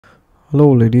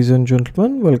Hello, ladies and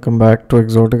gentlemen. Welcome back to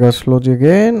Exotic Astrology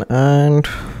again. And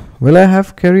will I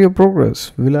have career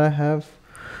progress? Will I have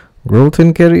growth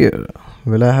in career?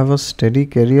 Will I have a steady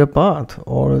career path,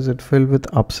 or is it filled with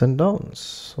ups and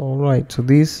downs? All right. So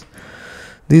these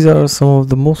are some of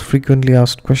the most frequently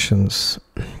asked questions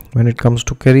when it comes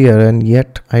to career, and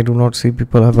yet I do not see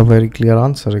people have a very clear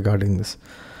answer regarding this.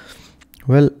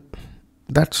 Well,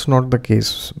 that's not the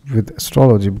case with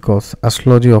astrology, because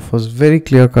astrology offers very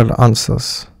clear-cut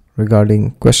answers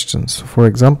regarding questions. For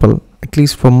example, at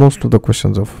least for most of the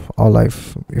questions of our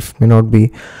life, if may not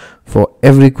be for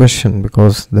every question,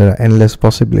 because there are endless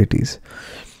possibilities.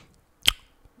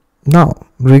 Now,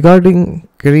 regarding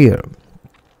career,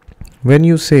 when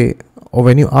you say or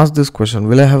when you ask this question,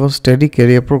 will I have a steady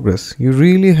career progress? You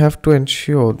really have to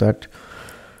ensure that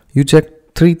you check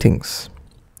three things.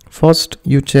 First,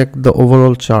 you check the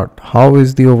overall chart. How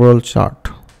is the overall chart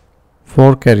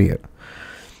for career?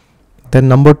 Then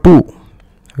number two,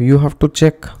 you have to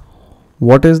check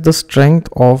what is the strength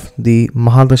of the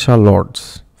Mahadasha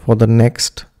lords for the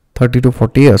next 30 to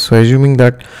 40 years. So assuming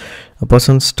that a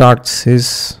person starts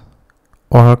his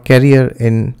or her career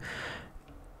in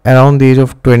around the age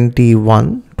of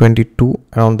 21, 22,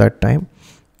 around that time.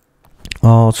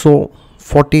 So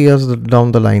 40 years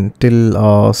down the line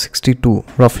till 62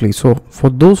 roughly. So for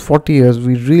those 40 years,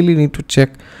 we really need to check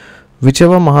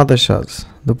whichever Mahadashas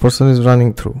the person is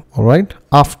running through. All right.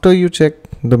 After you check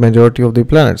the majority of the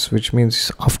planets, which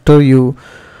means after you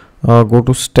go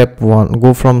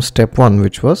from step one,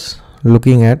 which was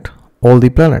looking at all the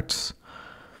planets.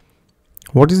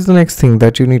 What is the next thing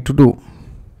that you need to do?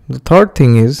 The third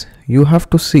thing is you have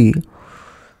to see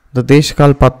the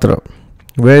Deshkal Patra.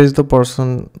 Where is the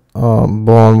person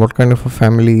born? What kind of a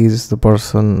family is the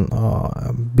person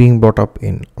being brought up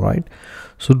in, right?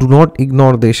 So do not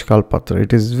ignore Deshkal Patra.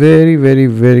 It is very, very,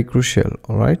 very crucial,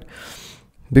 all right?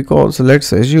 Because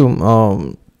let's assume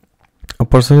a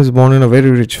person is born in a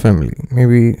very rich family.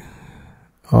 Maybe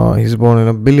he's born in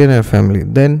a billionaire family.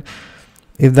 Then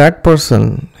if that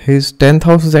person, his 10th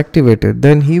house is activated,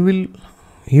 then he will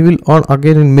earn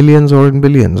again in millions or in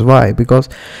billions. Why? Because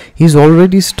he's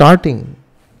already starting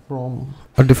from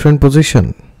a different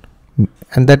position,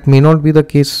 and that may not be the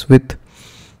case with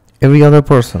every other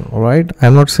person. All right,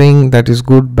 I'm not saying that is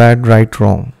good, bad, right,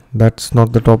 wrong. That's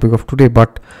not the topic of today,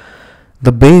 but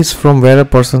the base from where a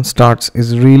person starts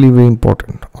is really very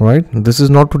important. All right, this is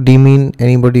not to demean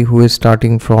anybody who is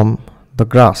starting from the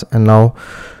grass. And now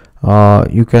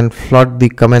you can flood the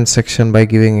comment section by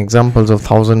giving examples of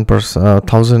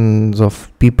thousands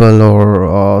of people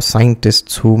or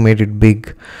scientists who made it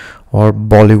big, or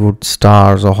Bollywood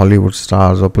stars or Hollywood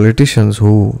stars or politicians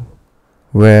who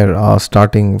were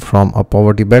starting from a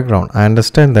poverty background. I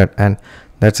understand that, and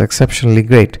that's exceptionally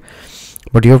great.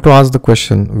 But you have to ask the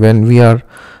question, when we are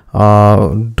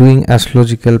doing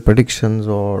astrological predictions,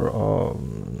 or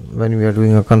when we are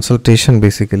doing a consultation,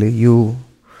 basically you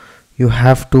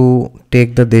have to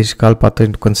take the Deshkal Patra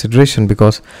into consideration,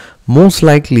 because most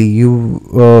likely you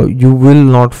will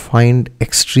not find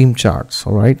extreme charts.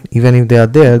 All right, even if they are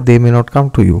there, they may not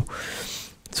come to you.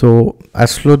 So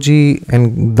astrology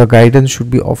and the guidance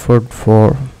should be offered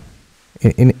for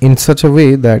in such a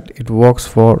way that it works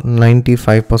for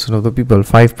 95% of the people.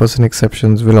 5%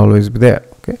 exceptions will always be there.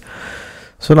 Okay,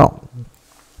 so now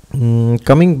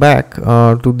coming back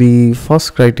to the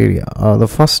first criteria, the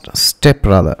first step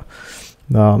rather,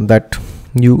 that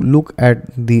you look at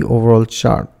the overall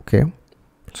chart. Okay,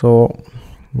 so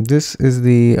this is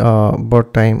the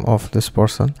birth time of this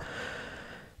person,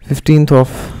 15th of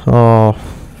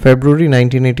February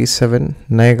 1987.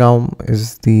 Naigaon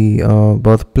is the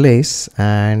birthplace,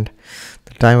 and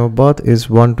the time of birth is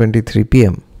 1:23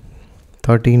 p.m.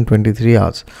 13:23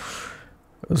 hours.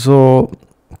 So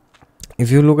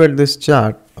if you look at this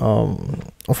chart,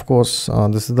 of course,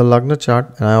 this is the Lagna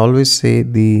chart, and I always say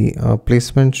the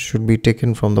placement should be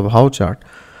taken from the Bhav chart.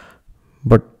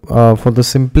 But for the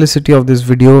simplicity of this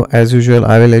video, as usual,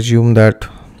 I will assume that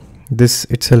this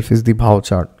itself is the Bhav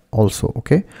chart also.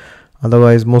 Okay,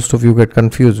 otherwise most of you get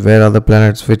confused. Where are the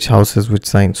planets, which houses, which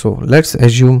signs? So let's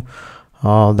assume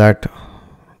that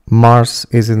Mars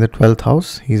is in the 12th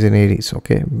house. He's in Aries.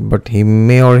 Okay, but he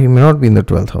may or he may not be in the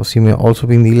 12th house. He may also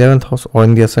be in the 11th house or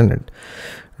in the ascendant.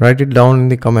 Write it down in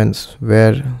the comments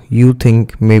where you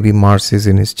think maybe Mars is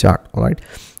in his chart. All right,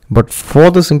 but for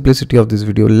the simplicity of this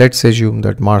video, let's assume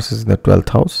that Mars is in the 12th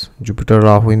house, Jupiter,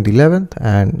 Rahu in the 11th,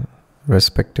 and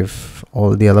respective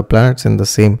all the other planets in the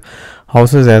same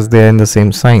houses as they are in the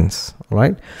same signs. All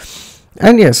right,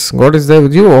 and yes, God is there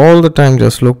with you all the time.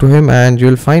 Just look to him and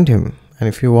you'll find him. And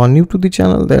if you are new to the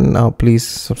channel, then please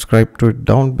subscribe to it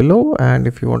down below. And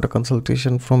if you want a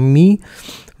consultation from me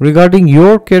regarding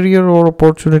your career or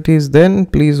opportunities, then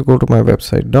please go to my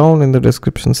website down in the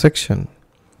description section.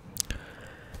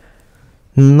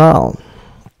 Now,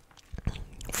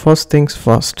 first things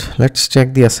first, let's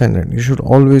check the ascendant. You should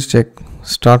always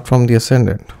start from the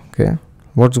ascendant. Okay,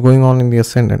 what's going on in the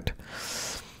ascendant?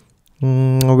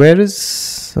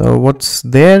 What's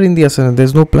there in the ascendant?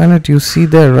 There's no planet you see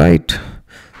there, right?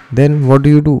 Then what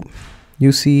do?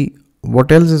 You see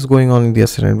what else is going on in the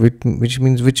ascendant, which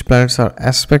means which planets are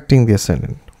aspecting the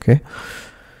ascendant. Okay,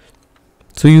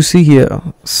 so you see here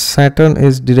Saturn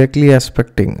is directly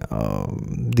aspecting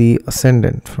the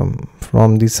ascendant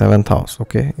from the 7th house.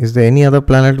 Okay, is there any other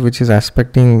planet which is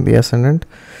aspecting the ascendant?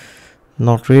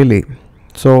 Not really.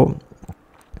 So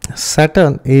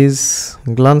Saturn is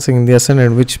glancing in the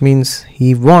ascendant, which means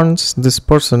he wants this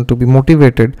person to be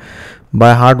motivated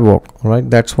by hard work. Right,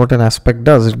 that's what an aspect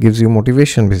does. It gives you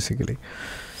motivation basically.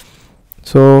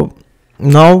 So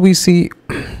now we see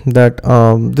that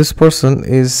this person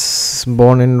is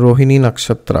born in Rohini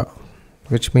Nakshatra,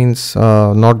 which means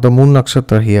not the moon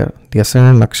nakshatra here, the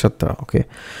ascendant nakshatra. Okay,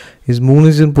 his moon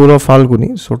is in Purva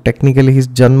Falguni, so technically his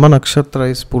Janma nakshatra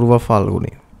is Purva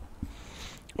Falguni,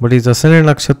 but his ascendant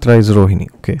nakshatra is Rohini.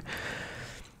 Okay,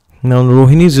 now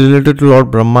Rohini is related to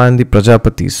Lord Brahma and the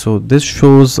Prajapati, so this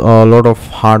shows a lot of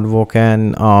hard work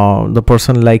and the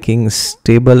person liking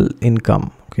stable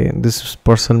income. Okay, this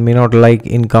person may not like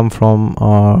income from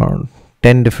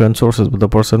 10 different sources, but the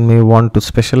person may want to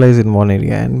specialize in one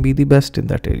area and be the best in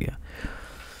that area.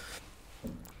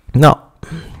 Now,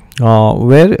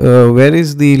 where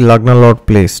is the Lagna Lord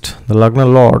placed? The Lagna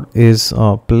Lord is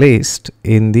placed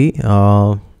in the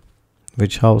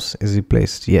which house is he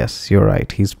placed? Yes, you're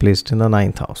right. He's placed in the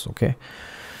 9th house. Okay.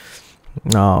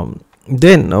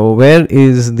 Then where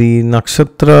is the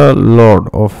Nakshatra Lord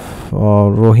of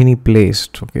Rohini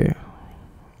placed? Okay.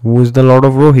 Who is the Lord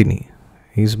of Rohini?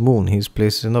 His moon. He's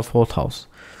placed in the 4th house.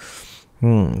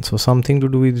 So something to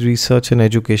do with research and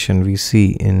education we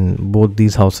see in both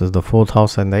these houses, the 4th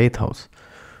house and the 8th house.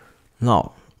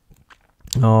 Now,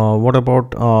 what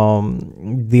about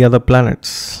the other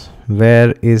planets?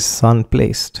 Where is Sun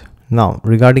placed? Now,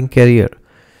 regarding career,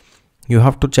 you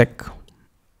have to check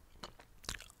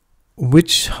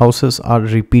which houses are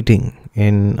repeating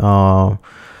in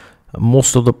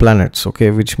most of the planets. Okay,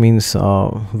 which means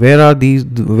where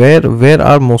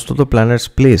are most of the planets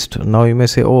placed? Now you may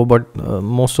say, oh, but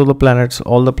most of the planets,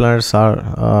 all the planets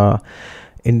are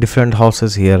in different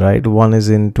houses here, right? One is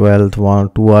in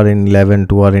 12th, two are in 11th,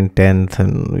 two are in 10th,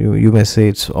 and you may say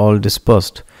it's all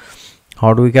dispersed.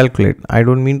 How do we calculate? I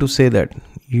don't mean to say that.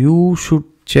 You should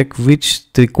check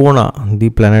which trikona the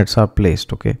planets are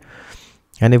placed. Okay,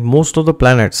 and if most of the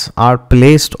planets are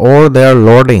placed or they are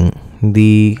lording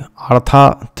the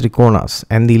Artha Trikonas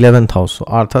and the 11th house. So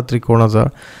Artha Trikonas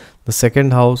are the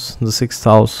 2nd house, the 6th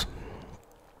house,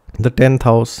 the 10th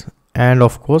house, and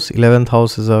of course 11th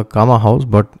house is a Kama house,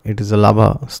 but it is a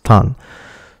Labha Sthan,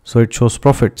 so it shows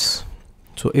profits.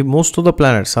 So if most of the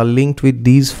planets are linked with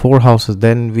these 4 houses,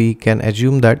 then we can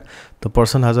assume that the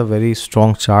person has a very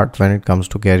strong chart when it comes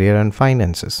to career and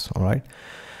finances. All right.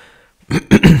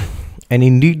 And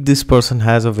indeed this person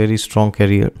has a very strong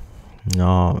career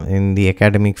in the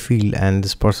academic field, and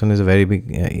this person is a very big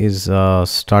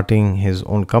starting his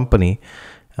own company.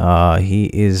 He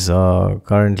is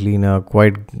currently in a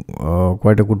quite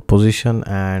a good position,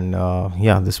 and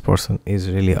yeah, this person is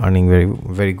really earning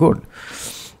very good.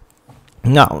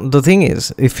 Now the thing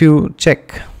is, if you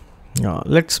check,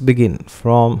 let's begin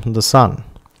from the Sun.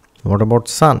 What about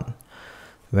Sun?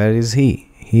 Where is he?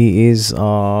 He is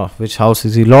which house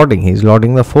is he lording? He's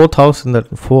lording the 4th house in the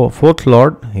 4th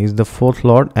lord. He's the 4th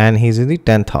lord, and he's in the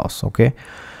 10th house. Okay,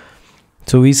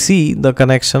 so we see the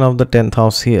connection of the 10th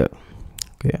house here.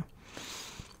 Okay,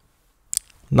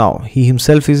 now he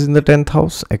himself is in the 10th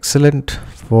house. Excellent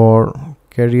for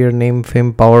career, name,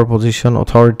 fame, power, position,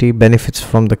 authority, benefits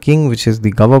from the king, which is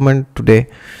the government today.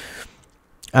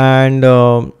 And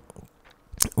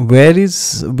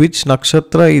which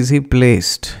nakshatra is he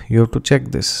placed? You have to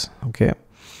check this. Okay,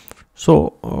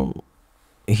 so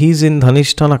he's in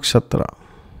Dhanishta nakshatra,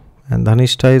 and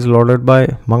Dhanishta is lorded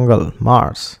by Mangal,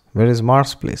 Mars. Where is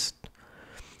Mars placed?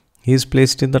 He is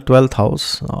placed in the 12th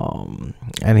house,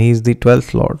 and he is the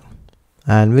 12th lord.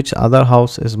 And which other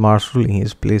house is Mars ruling? He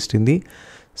is placed in the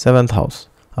 7th house.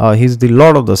 He is the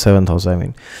lord of the 7th house, I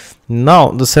mean. Now,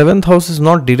 the 7th house is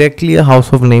not directly a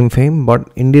house of name, fame, but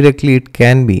indirectly it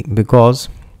can be, because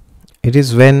It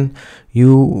is when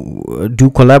you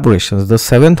do collaborations. The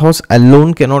seventh house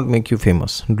alone cannot make you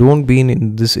famous. Don't be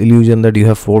in this illusion that you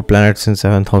have 4 planets in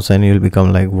seventh house and you'll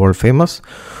become like world famous.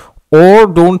 Or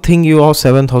don't think your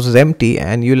seventh house is empty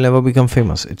and you'll never become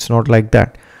famous. It's not like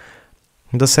that.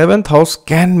 The seventh house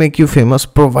can make you famous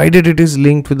provided it is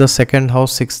linked with the second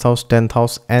house, sixth house, 10th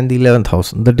house, and the 11th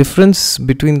house. The difference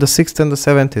between the sixth and the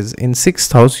seventh is in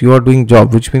sixth house you are doing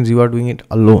job, which means you are doing it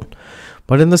alone.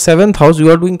 But in the seventh house you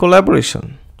are doing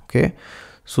collaboration. Okay.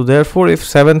 So therefore, if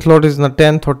seventh lord is in the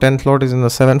 10th or 10th lord is in the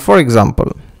 7th, for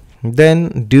example,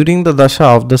 then during the dasha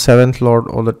of the 7th lord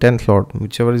or the 10th lord,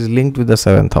 whichever is linked with the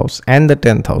 7th house and the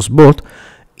 10th house, both,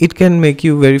 it can make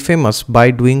you very famous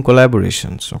by doing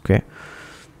collaborations. Okay.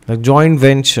 Like joint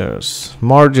ventures,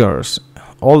 mergers,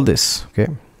 all this. Okay.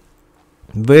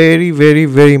 Very, very,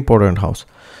 very important house.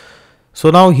 So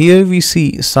now here we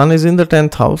see sun is in the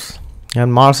 10th house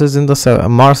and Mars is in the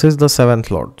Mars is the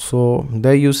 7th lord. So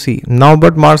there you see now,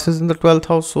 but Mars is in the 12th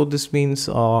house. So this means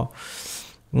that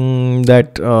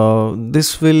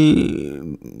this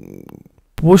will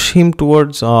push him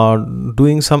towards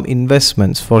doing some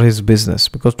investments for his business,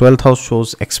 because 12th house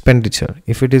shows expenditure.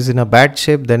 If it is in a bad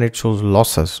shape, then it shows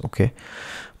losses. Okay,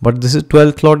 but this is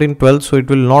 12th lord in 12th, so it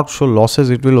will not show losses,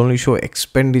 it will only show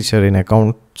expenditure in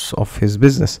accounts of his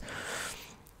business.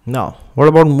 Now what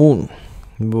about moon?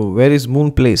 Where is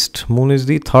moon placed? Moon is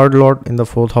the 3rd lord in the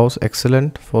 4th house,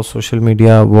 excellent for social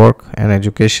media, work and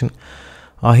education.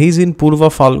 He's in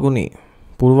Purva Falguni.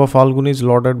 Purva Falguni is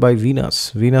lorded by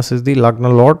Venus. Venus is the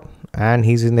Lagna lord and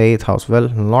he's in the 8th house. Well,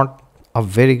 not a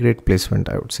very great placement,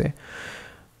 I would say,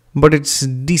 but it's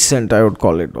decent, I would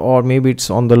call it, or maybe it's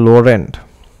on the lower end.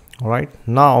 All right.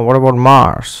 Now what about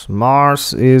Mars?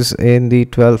 Mars is in the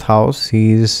 12th house.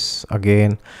 He's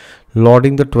again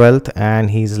lording the 12th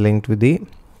and he's linked with the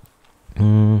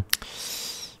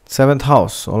 7th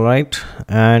house. All right.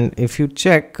 And if you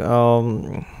check,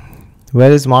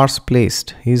 where is Mars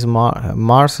placed?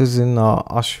 Mars is in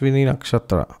Ashwini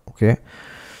Nakshatra. Okay.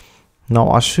 Now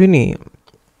Ashwini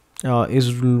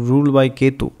is ruled by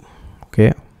Ketu.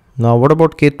 Okay. Now what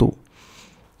about Ketu?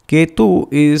 Ketu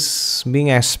is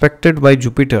being aspected by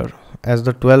Jupiter as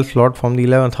the 12th lord from the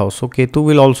 11th house. So Ketu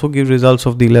will also give results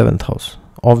of the 11th house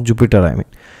of Jupiter, I mean.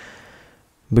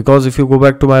 Because if you go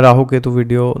back to my Rahu Ketu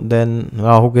video, then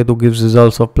Rahu Ketu gives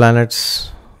results of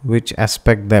planets which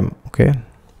aspect them. Okay.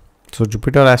 So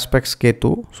Jupiter aspects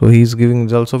Ketu, so he is giving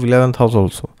results of 11th house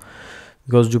also,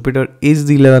 because Jupiter is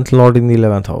the 11th lord in the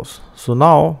 11th house. So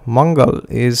now Mangal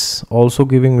is also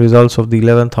giving results of the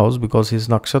 11th house because his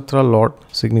nakshatra lord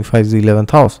signifies the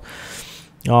 11th house,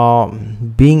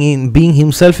 being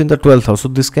himself in the 12th house. So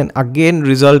this can again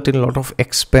result in a lot of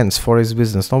expense for his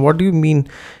business. Now what do you mean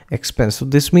expense? So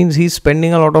this means he's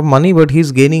spending a lot of money, but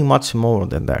he's gaining much more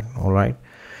than that. All right.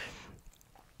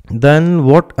 Then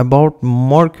what about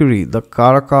Mercury, the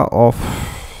Karaka of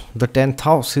the 10th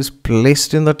house? Is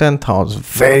placed in the 10th house.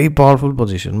 Very powerful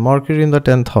position. Mercury in the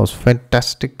 10th house,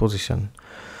 fantastic position.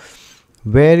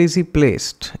 Where is he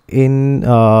placed? In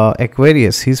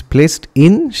Aquarius. He's placed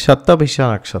in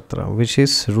Shatabhisha Nakshatra, which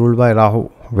is ruled by Rahu.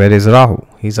 Where is Rahu?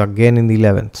 He's again in the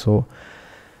 11th. So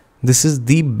this is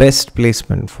the best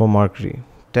placement for Mercury.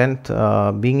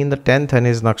 10th, being in the 10th and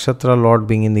his nakshatra lord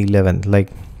being in the 11th.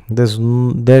 Like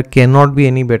there cannot be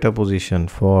any better position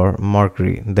for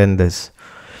Mercury than this.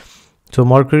 So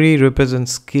Mercury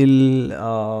represents skill,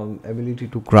 ability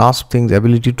to grasp things,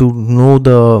 ability to know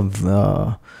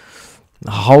the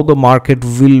how the market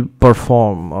will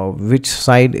perform, which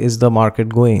side is the market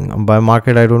going. By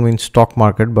market I don't mean stock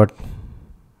market, but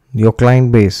your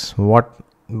client base. What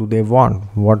do they want?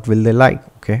 What will they like?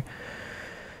 Okay.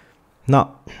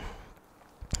 Now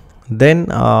then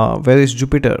where is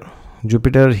Jupiter?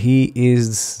 Jupiter, he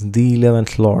is the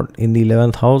 11th lord in the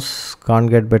 11th house.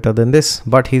 Can't get better than this,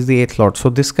 but he's the 8th lord.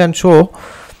 So this can show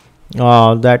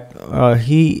that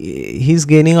he's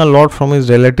gaining a lot from his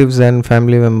relatives and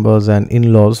family members and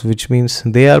in-laws, which means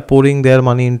they are pouring their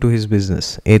money into his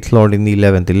business. 8th lord in the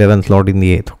 11th, 11th lord in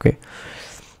the 8th. Okay.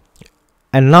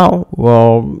 And now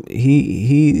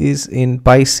he is in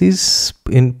Pisces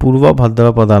in Purva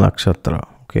Bhadrapada Nakshatra.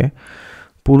 Okay.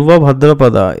 Purva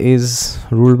Bhadrapada is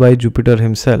ruled by Jupiter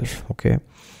himself. Okay.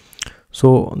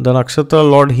 So the nakshatra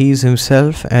lord, he is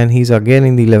himself and he's again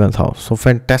in the 11th house. So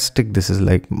fantastic. This is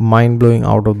like mind blowing,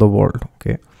 out of the world.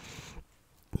 Okay.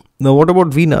 Now what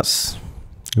about Venus?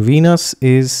 Venus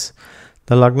is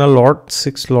the Lagna lord,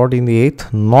 6th lord in the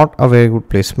 8th. Not a very good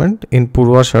placement. In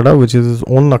Purva Shada, which is his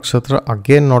own nakshatra,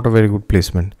 again not a very good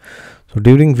placement. So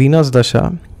during Venus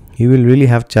Dasha, he will really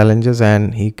have challenges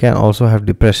and he can also have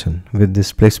depression with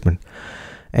this placement.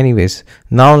 Anyways,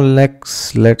 now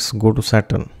let's go to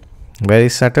Saturn. Where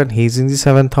is Saturn? He's in the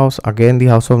 7th house, again the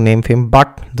house of name, fame,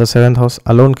 but the 7th house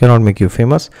alone cannot make you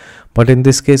famous, but in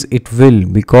this case it will,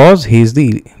 because he is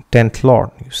the 10th lord.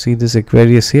 You see this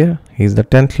Aquarius here, he's the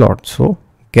 10th lord, so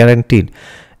guaranteed.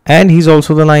 And he's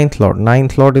also the 9th lord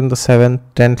in the 7th,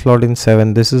 10th lord in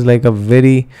 7th. This is like a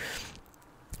very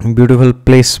beautiful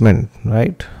placement,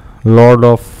 right? Lord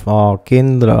of Lord of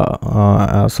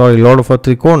a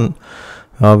Trikon,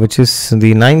 which is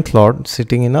the 9th lord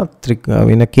sitting in a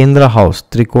Kendra house,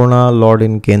 Trikona lord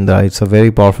in Kendra. It's a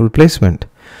very powerful placement.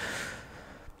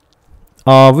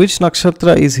 Which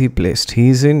nakshatra is he placed? He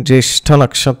is in Jyeshtha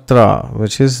nakshatra,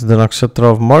 which is the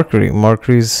nakshatra of Mercury.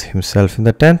 Mercury is himself in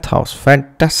the 10th house.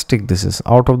 Fantastic, this is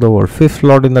out of the world. 5th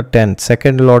lord in the 10th,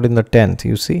 2nd lord in the 10th.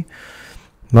 You see,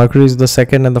 Mercury is the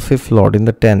 2nd and the 5th lord in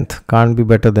the 10th. Can't be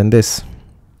better than this.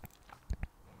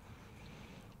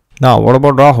 Now, what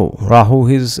about Rahu? Rahu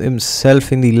is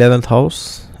himself in the 11th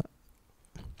house,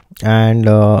 and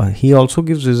he also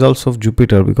gives results of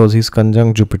Jupiter because he's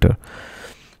conjunct Jupiter.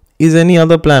 Is any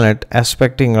other planet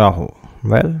aspecting Rahu?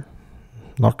 Well,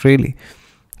 not really.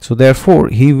 So therefore,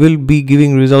 he will be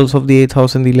giving results of the 8th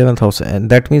house and the 11th house, and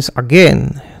that means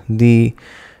again the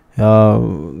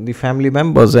family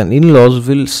members and in-laws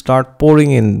will start pouring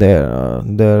in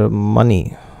their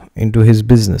money into his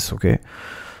business. Okay.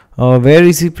 Where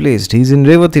is he placed? He's in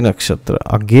Revati nakshatra,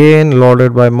 again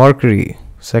lorded by Mercury,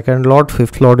 2nd lord,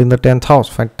 5th lord in the 10th house.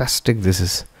 Fantastic, this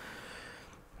is.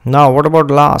 Now, what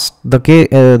about last? The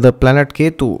planet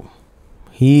Ketu.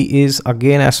 He is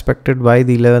again aspected by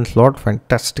the 11th lord.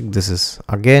 Fantastic, this is.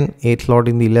 Again, 8th lord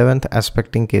in the 11th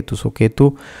aspecting Ketu. So,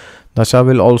 Ketu Dasha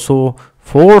will also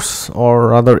force, or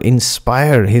rather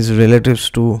inspire, his relatives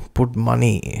to put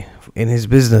money in his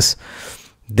business.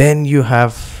 Then you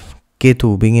have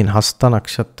Ketu being in Hasta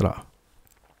nakshatra.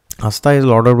 Hasta is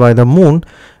lorded by the moon,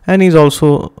 and is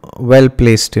also well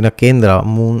placed in a Kendra.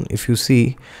 Moon, if you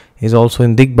see, is also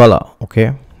in Digbala.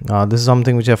 Okay, this is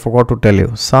something which I forgot to tell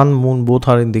you. Sun, moon, both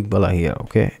are in Digbala here.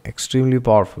 Okay, extremely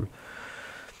powerful.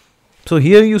 So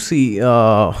here you see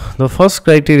the first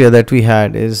criteria that we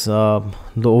had is the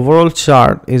overall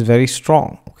chart is very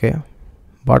strong. Okay,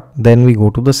 but then we go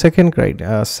to the second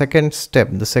criteria, second step,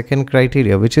 the second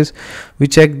criteria, which is we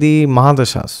check the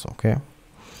Mahadashas. Okay,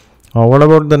 what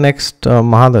about the next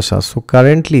Mahadashas? So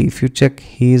currently, if you check,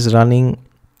 he is running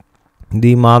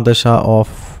the Mahadasha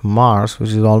of Mars,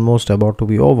 which is almost about to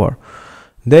be over.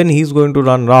 Then he's going to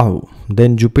run Rahu,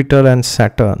 then Jupiter and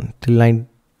Saturn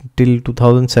till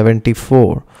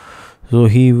 2074. So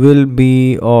he will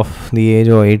be of the age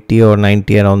of 80 or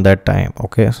 90 around that time.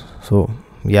 Okay, so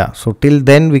yeah, so till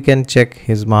then we can check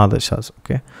his Mahadashas.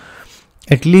 Okay,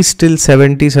 at least till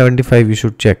 70-75 you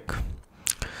should check.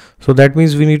 So that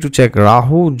means we need to check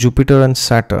Rahu, Jupiter and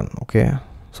Saturn. Okay,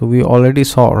 so we already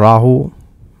saw Rahu.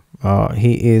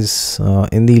 He is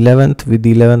in the 11th with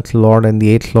the 11th lord and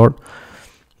the 8th lord.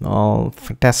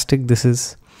 Fantastic, this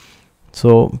is.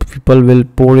 So people will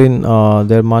pour in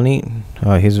their money,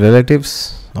 his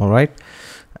relatives. All right,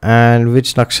 and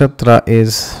which nakshatra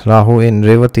is Rahu in?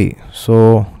 Revati.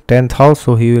 So 10th house,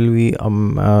 so he will be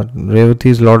Revati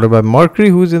is lorded by Mercury,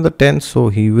 who is in the 10th, so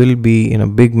he will be in a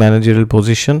big managerial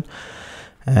position,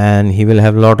 and he will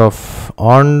have a lot of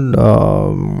earned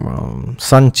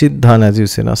sanchit dhan, as you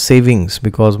say, savings,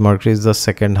 because Mercury is the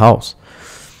 2nd house.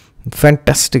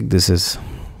 Fantastic, this is.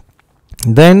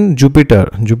 Then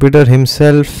Jupiter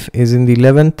himself is in the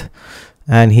 11th,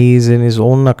 and he is in his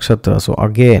own nakshatra. So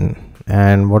again,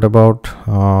 and what about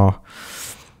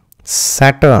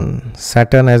Saturn?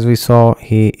 Saturn, as we saw,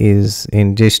 he is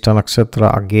in Jyeshtha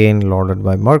nakshatra, again lorded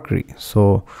by Mercury.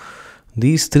 So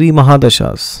these three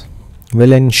Mahadashas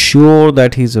will ensure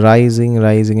that he's rising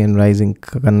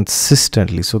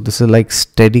consistently. So this is like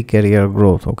steady career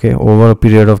growth, okay, over a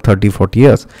period of 30-40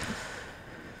 years.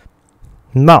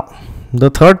 Now, the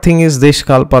third thing is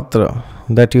Deshkalpatra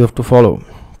that you have to follow.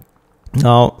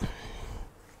 Now,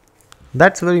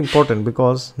 that's very important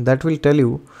because that will tell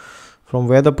you from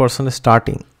where the person is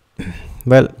starting.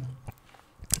 Well,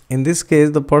 in this case,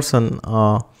 the person,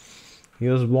 he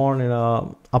was born in a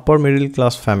upper middle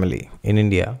class family in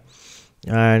India,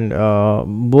 and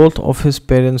both of his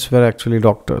parents were actually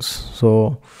doctors.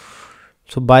 So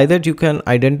by that you can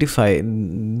identify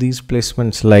these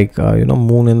placements, like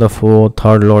moon in the 4th,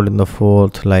 3rd lord in the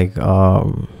 4th, like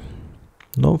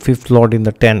 5th lord in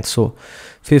the 10th. So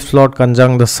 5th lord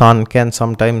conjunct the sun can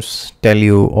sometimes tell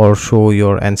you or show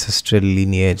your ancestral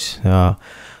lineage to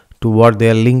what they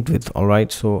are linked with. All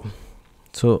right, so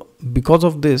because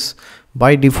of this,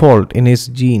 by default in his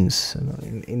genes,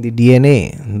 in the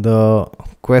DNA, the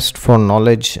quest for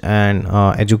knowledge and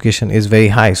education is very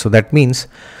high. So that means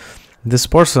this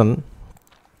person,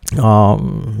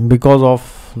 because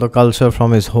of the culture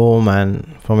from his home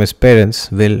and from his parents,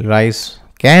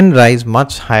 can rise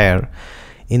much higher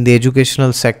in the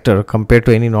educational sector compared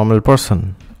to any normal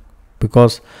person,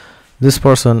 because this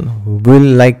person will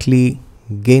likely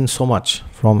gain so much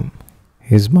from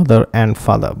his mother and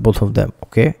father, both of them,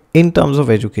 okay, in terms of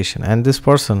education. And this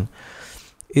person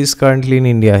is currently in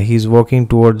India. He's working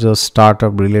towards a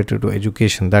startup related to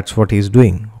education. That's what he's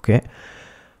doing, okay.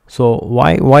 So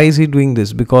why is he doing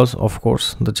this? Because of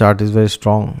course the chart is very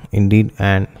strong indeed,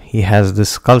 and he has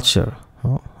this culture.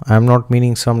 I'm not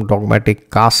meaning some dogmatic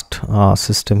caste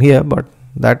system here, but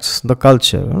that's the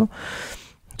culture.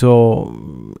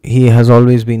 So he has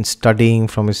always been studying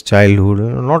from his childhood,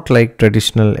 not like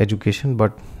traditional education,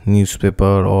 but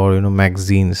newspaper or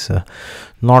magazines,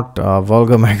 not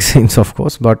vulgar magazines of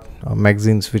course, but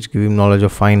magazines which give him knowledge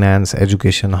of finance,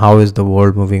 education, how is the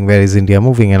world moving, where is India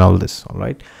moving, and all this. All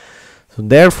right. So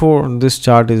therefore this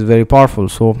chart is very powerful.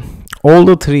 So all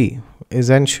the three is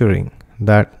ensuring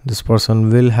that this person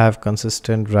will have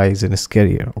consistent rise in his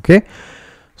career, okay.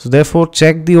 So therefore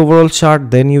check the overall chart,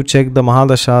 then you check the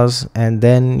Mahadashas, and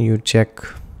then you check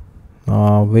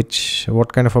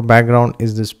what kind of a background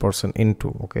is this person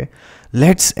into, okay.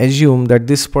 Let's assume that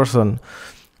this person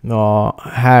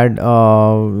had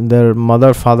their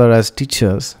mother, father as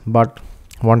teachers, but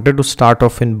wanted to start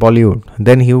off in Bollywood.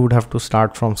 Then he would have to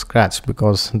start from scratch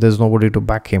because there's nobody to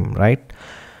back him, right?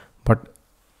 But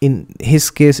in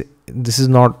his case, this is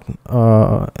not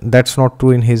that's not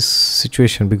true in his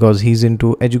situation, because he's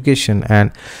into education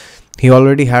and he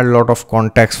already had a lot of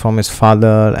contacts from his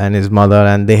father and his mother,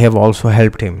 and they have also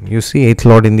helped him. You see 8th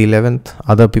Lord in the 11th,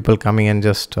 other people coming and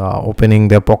just opening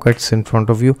their pockets in front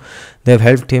of you. They've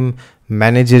helped him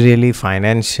managerially,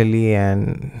 financially,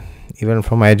 and even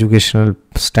from an educational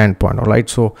standpoint. All right,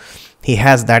 so he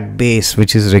has that base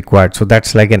which is required, so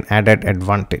that's like an added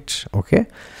advantage, okay.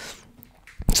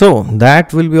 So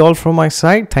that will be all from my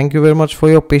side. Thank you very much for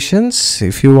your patience.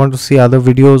 If you want to see other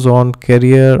videos on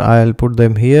career, I'll put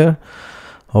them here,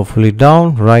 hopefully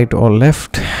down, right or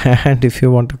left. And if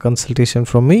you want a consultation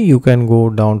from me, you can go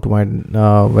down to my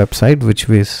website, which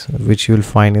you will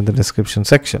find in the description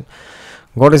section.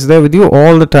 God is there with you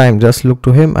all the time. Just look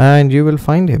to him and you will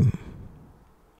find him.